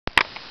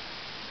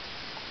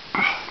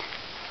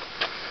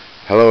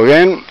Hello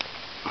again.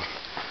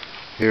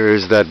 Here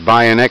is that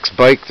BionX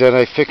bike that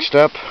I fixed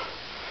up.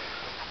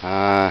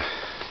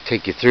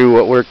 Take you through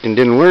what worked and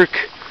didn't work.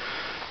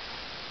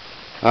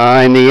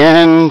 In the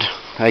end,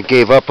 I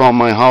gave up on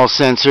my hall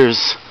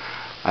sensors.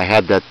 I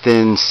had that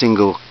thin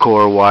single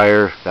core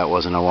wire. That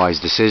wasn't a wise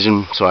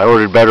decision, so I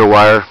ordered better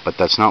wire, but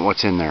that's not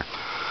what's in there.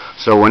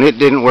 So when it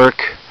didn't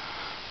work,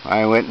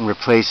 I went and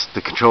replaced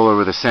the controller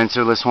with a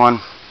sensorless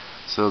one.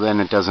 So then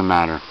it doesn't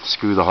matter.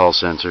 Screw the hall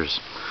sensors.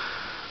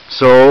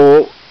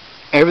 So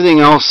everything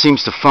else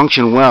seems to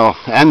function well,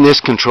 and this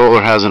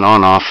controller has an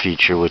on-off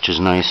feature, which is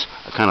nice.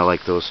 I kind of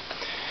like those.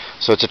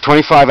 So it's a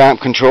 25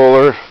 amp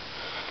controller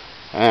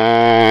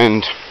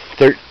and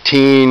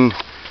 13S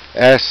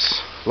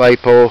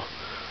LiPo,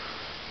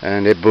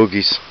 and it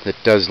boogies. It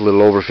does a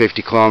little over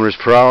 50 kilometers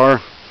per hour.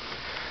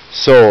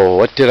 So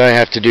what did I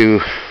have to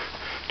do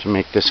to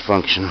make this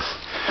function?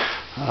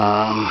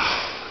 Power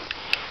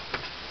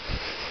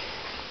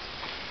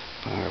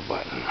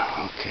button.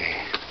 Okay.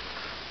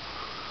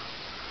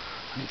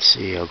 Let's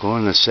see, I'll go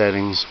in the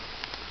settings.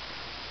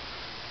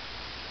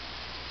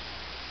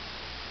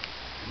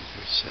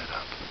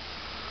 Setup.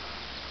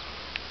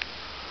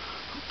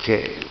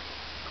 Okay.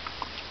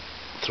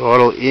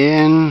 Throttle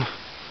in,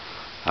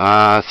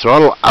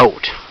 throttle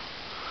out.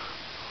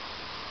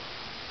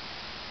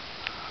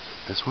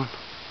 This one?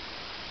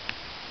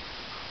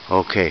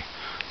 Okay.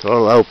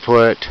 Throttle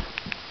output,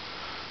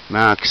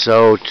 max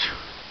out,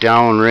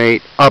 down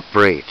rate, up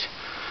rate.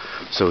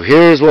 So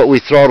here's what we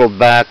throttled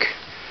back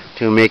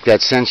to make that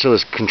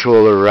sensorless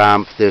controller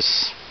ramp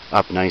this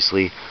up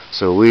nicely.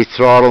 So we're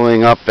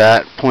throttling up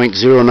at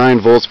 0.09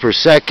 volts per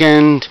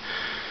second,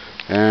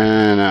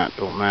 and that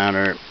don't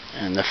matter.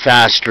 And the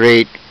fast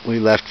rate we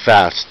left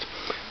fast.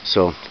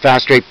 So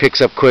fast rate picks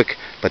up quick,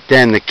 but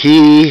then the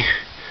key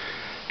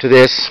to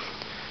this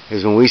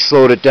is when we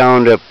slowed it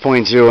down to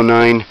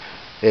 0.09,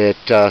 it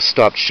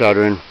stopped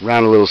shuddering,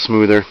 ran a little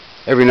smoother.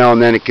 Every now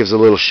and then it gives a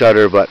little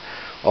shudder, but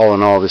all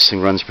in all this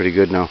thing runs pretty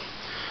good now.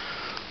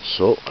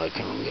 So I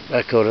can get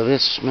back out of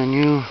this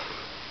menu,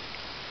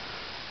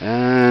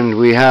 and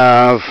we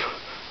have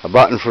a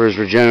button for his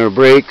regenerative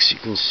brakes. You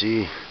can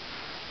see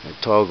it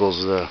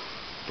toggles the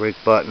brake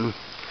button,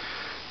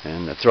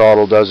 and the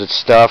throttle does its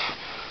stuff.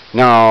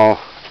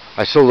 Now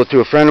I sold it to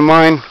a friend of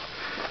mine,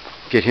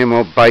 get him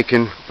out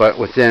biking, but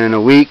within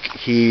a week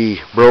he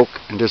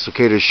broke and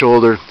dislocated his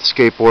shoulder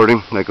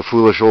skateboarding like a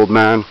foolish old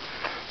man.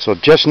 So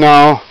just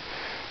now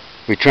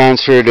we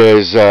transferred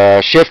his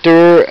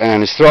shifter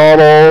and his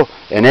throttle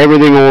and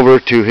everything over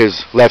to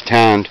his left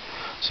hand,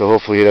 so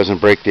hopefully he doesn't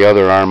break the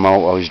other arm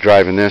out while he's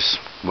driving this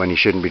when he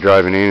shouldn't be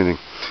driving anything.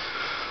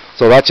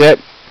 So that's it.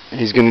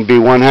 He's going to be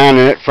one hand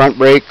in it, front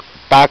brake,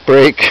 back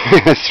brake,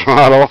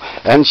 throttle,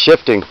 and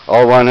shifting,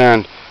 all one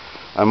hand.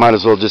 I might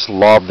as well just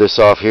lob this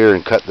off here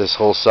and cut this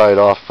whole side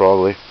off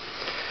probably.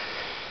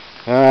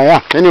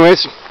 Yeah,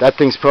 anyways, that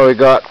thing's probably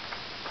got,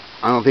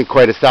 I don't think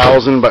quite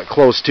 1,000, but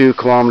close to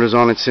kilometers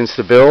on it since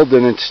the build,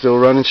 and it's still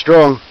running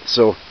strong.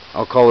 So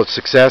I'll call it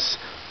success,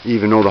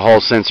 even though the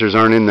hall sensors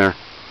aren't in there.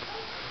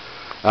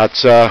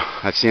 That's the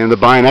end of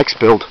the BionX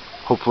build.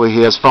 Hopefully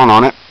he has fun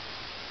on it.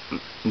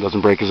 Doesn't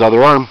break his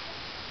other arm.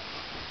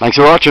 Thanks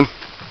for watching.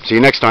 See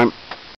you next time.